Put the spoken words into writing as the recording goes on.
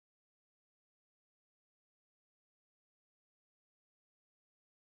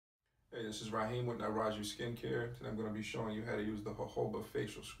Hey, this is Raheem with Naraju Skincare. Today I'm going to be showing you how to use the Jojoba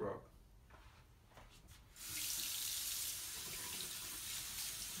Facial Scrub.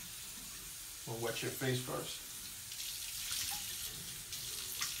 We'll wet your face first.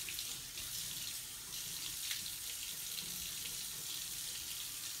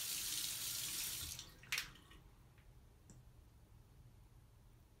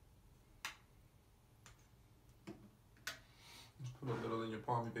 Just put a little in your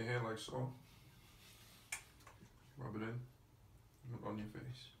palm of your hand like so. Rub it in on your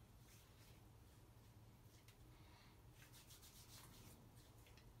face.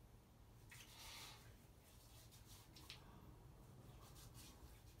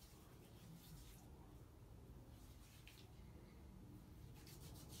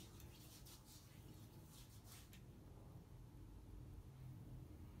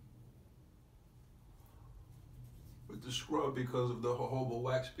 With the scrub, because of the jojoba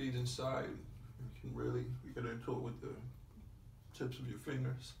wax beads inside, you can really get into it with the tips of your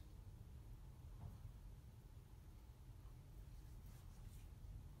fingers.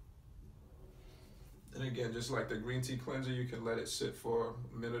 And again, just like the green tea cleanser, you can let it sit for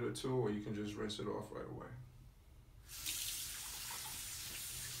a minute or two, or you can just rinse it off right away.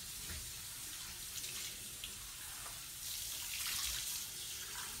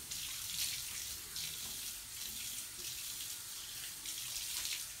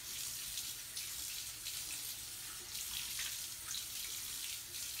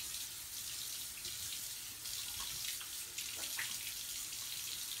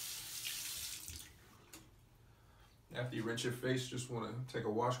 After you rinse your face, just want to take a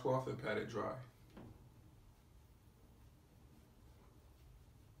washcloth and pat it dry.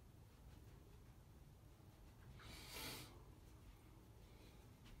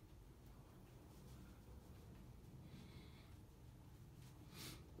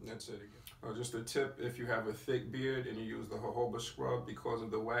 And that's it again. Just a tip, if you have a thick beard and you use the jojoba scrub, because of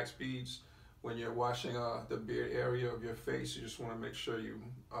the wax beads, when you're washing the beard area of your face, you just want to make sure you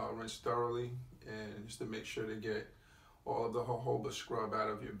rinse thoroughly, and just to make sure to get all of the jojoba scrub out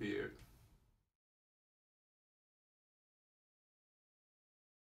of your beard.